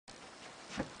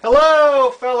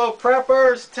Hello, fellow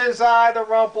preppers. 'Tis I, the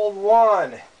rumpled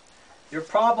one. You're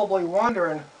probably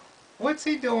wondering, what's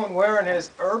he doing wearing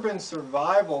his urban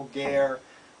survival gear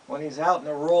when he's out in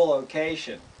a rural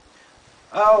location?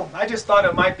 Oh, I just thought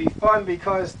it might be fun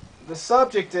because the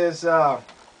subject is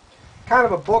kind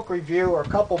of a book review or a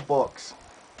couple books.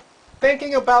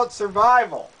 Thinking About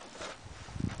Survival,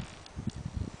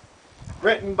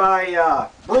 written by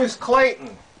Bruce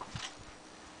Clayton.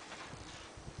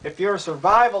 If you're a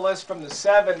survivalist from the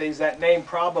 70s, that name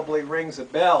probably rings a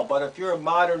bell. But if you're a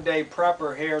modern day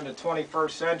prepper here in the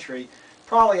 21st century,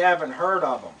 probably haven't heard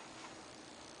of them.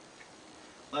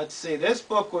 Let's see, this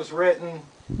book was written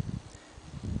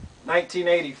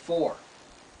 1984.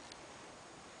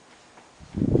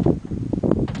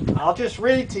 I'll just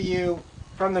read to you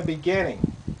from the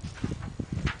beginning.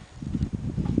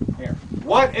 Here.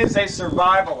 What is a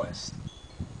survivalist?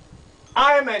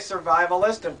 I am a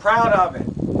survivalist and proud of it.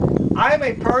 I am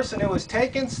a person who has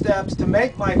taken steps to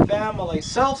make my family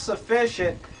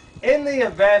self-sufficient in the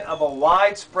event of a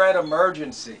widespread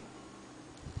emergency.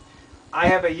 I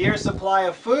have a year's supply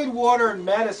of food, water, and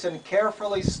medicine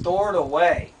carefully stored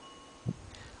away.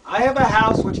 I have a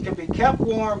house which can be kept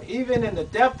warm even in the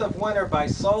depth of winter by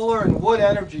solar and wood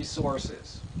energy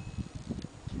sources.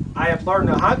 I have learned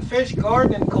to hunt, fish,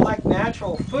 garden, and collect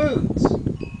natural foods.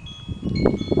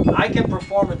 I can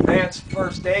perform advanced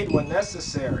first aid when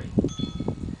necessary.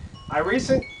 I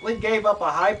recently gave up a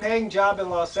high-paying job in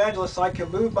Los Angeles so I can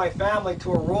move my family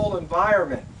to a rural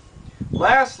environment.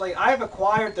 Lastly, I have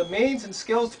acquired the means and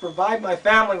skills to provide my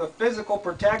family with physical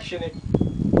protection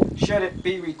should it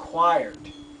be required.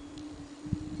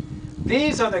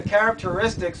 These are the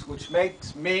characteristics which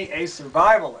makes me a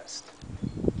survivalist.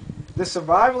 The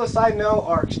survivalists I know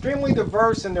are extremely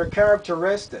diverse in their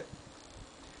characteristics.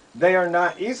 They are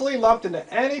not easily lumped into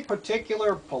any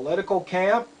particular political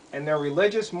camp, and their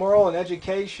religious, moral, and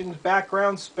education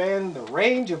backgrounds span the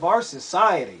range of our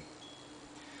society.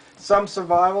 Some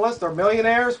survivalists are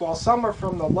millionaires, while some are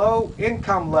from the low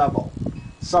income level.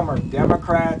 Some are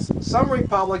Democrats, some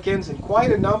Republicans, and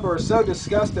quite a number are so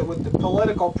disgusted with the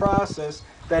political process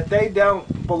that they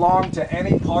don't belong to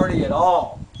any party at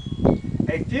all.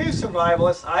 A few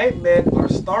survivalists, I admit, are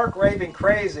stark raving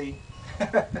crazy,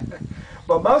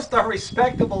 but most are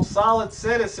respectable, solid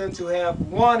citizens who have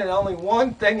one and only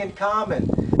one thing in common.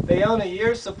 They own a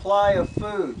year's supply of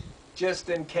food, just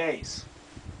in case.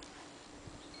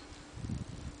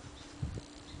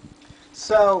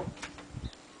 So,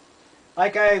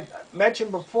 like I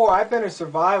mentioned before, I've been a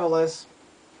survivalist,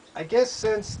 I guess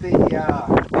since the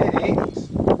mid-80s,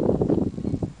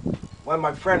 when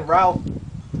my friend Ralph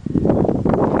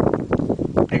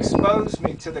exposed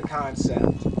me to the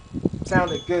concept. It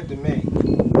sounded good to me.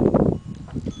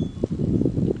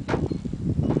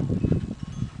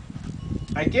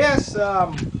 I guess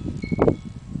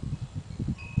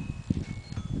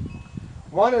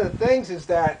one of the things is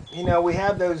that, you know, we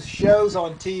have those shows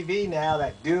on TV now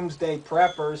that doomsday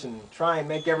preppers and try and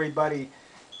make everybody,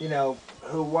 you know,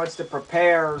 who wants to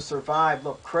prepare or survive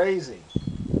look crazy.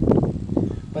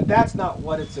 But that's not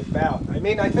what it's about. I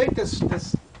mean, I think this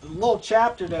little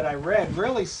chapter that I read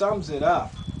really sums it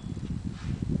up.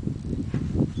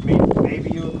 I mean, maybe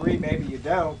you agree, maybe you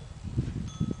don't.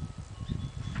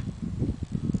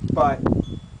 But,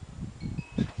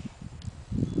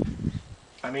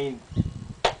 I mean,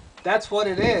 that's what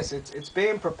it is. It's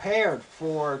being prepared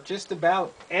for just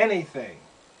about anything.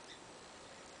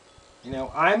 You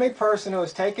know, I'm a person who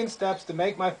has taken steps to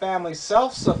make my family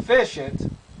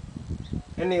self-sufficient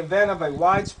in the event of a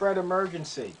widespread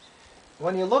emergency.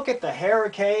 When you look at the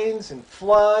hurricanes and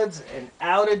floods and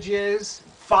outages,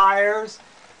 fires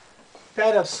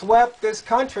that have swept this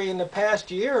country in the past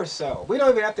year or so. We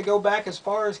don't even have to go back as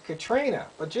far as Katrina,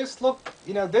 but just look,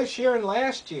 you know, this year and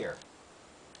last year.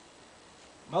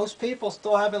 Most people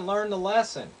still haven't learned the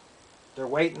lesson. They're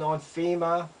waiting on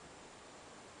FEMA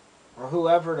or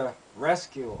whoever to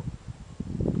rescue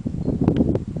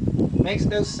them. Makes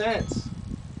no sense.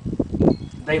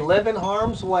 They live in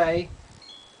harm's way,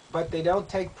 but they don't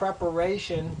take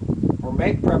preparation or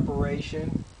make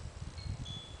preparation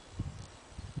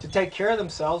to take care of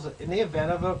themselves in the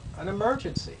event of an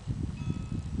emergency.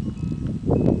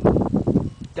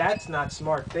 That's not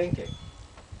smart thinking.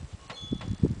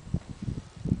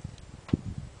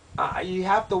 You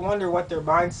have to wonder what their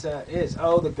mindset is.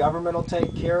 Oh, the government will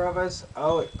take care of us.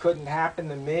 Oh, it couldn't happen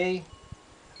to me.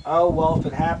 Oh, well, if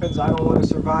it happens, I don't want to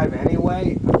survive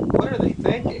anyway. What are they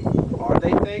thinking? Are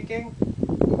they thinking?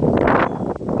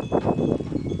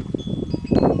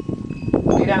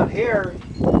 I mean, out here,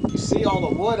 you see all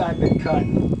the wood I've been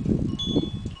cutting.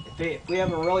 If we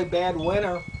have a really bad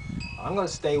winter, I'm going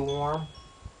to stay warm.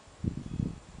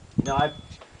 You know, I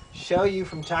show you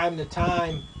from time to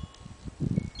time,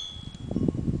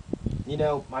 you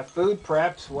know, my food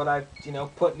preps, what I, you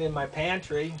know, putting in my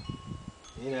pantry,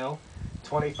 you know,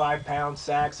 25-pound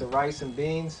sacks of rice and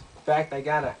beans. In fact, I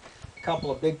got a couple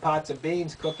of big pots of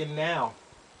beans cooking now.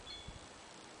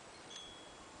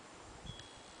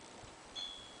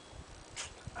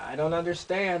 I don't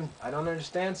understand. I don't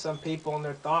understand some people and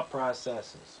their thought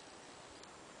processes.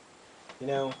 You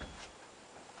know,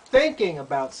 thinking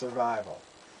about survival.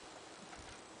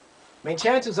 I mean,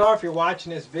 chances are if you're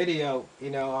watching this video,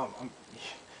 you know,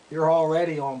 you're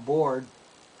already on board.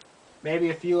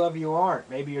 Maybe a few of you aren't.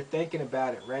 Maybe you're thinking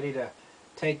about it, ready to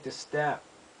take the step.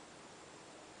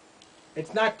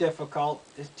 It's not difficult.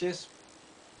 It's just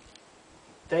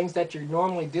things that you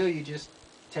normally do, you just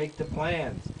take the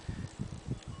plans.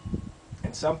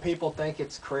 And some people think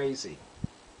it's crazy.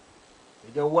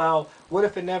 You go, well, what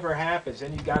if it never happens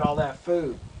and you got all that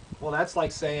food? Well, that's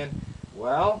like saying,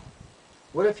 well,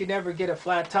 what if you never get a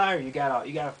flat tire? You got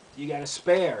a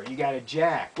spare, you got a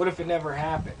jack. What if it never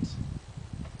happens?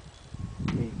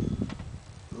 I mean,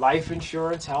 life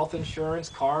insurance, health insurance,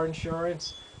 car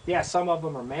insurance. Yeah, some of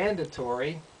them are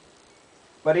mandatory,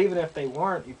 but even if they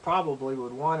weren't, you probably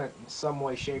would want it in some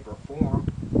way, shape, or form.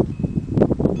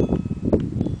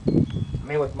 I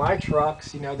mean, with my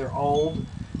trucks, you know, they're old,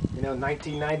 you know,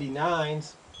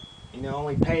 1999s, you know,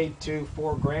 only paid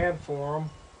 $4 grand for them.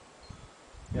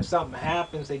 If something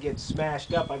happens, they get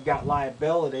smashed up, I've got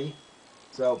liability,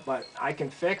 so, but I can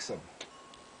fix them.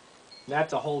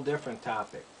 That's a whole different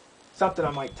topic. Something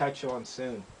I might touch on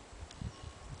soon.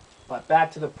 But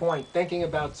back to the point, thinking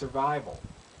about survival.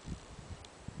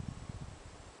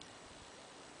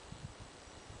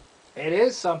 It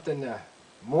is something to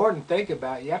more than think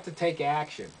about. You have to take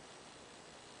action.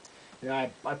 You know,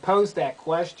 I posed that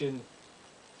question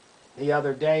the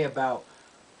other day about,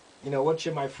 you know, what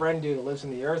should my friend do that lives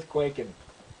in the earthquake, and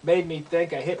made me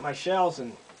think. I hit my shelves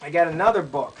and I got another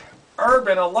book,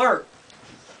 Urban Alert.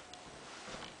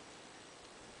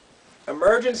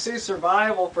 Emergency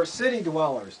Survival for City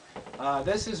Dwellers.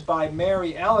 This is by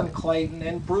Mary Ellen Clayton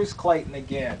and Bruce Clayton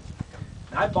again.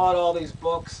 I bought all these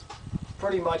books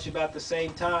pretty much about the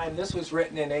same time. This was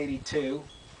written in '82.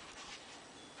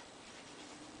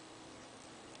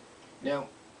 Now,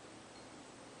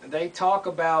 they talk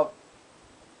about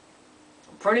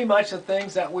pretty much the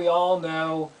things that we all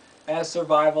know as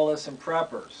survivalists and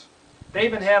preppers. They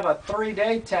even have a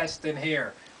 3-day test in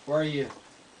here where you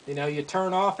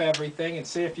turn off everything and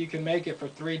see if you can make it for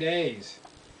 3 days.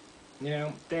 You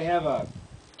know, they have a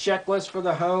checklist for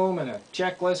the home and a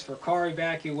checklist for car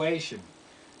evacuation.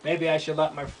 Maybe I should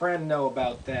let my friend know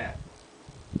about that.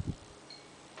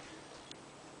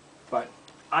 But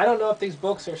I don't know if these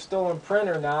books are still in print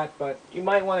or not, but you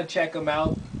might want to check them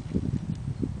out.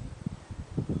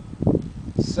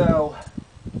 So,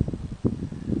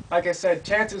 like I said,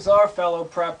 chances are, fellow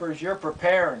preppers, you're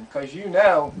preparing, because you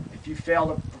know if you fail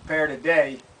to prepare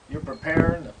today, you're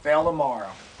preparing to fail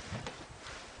tomorrow.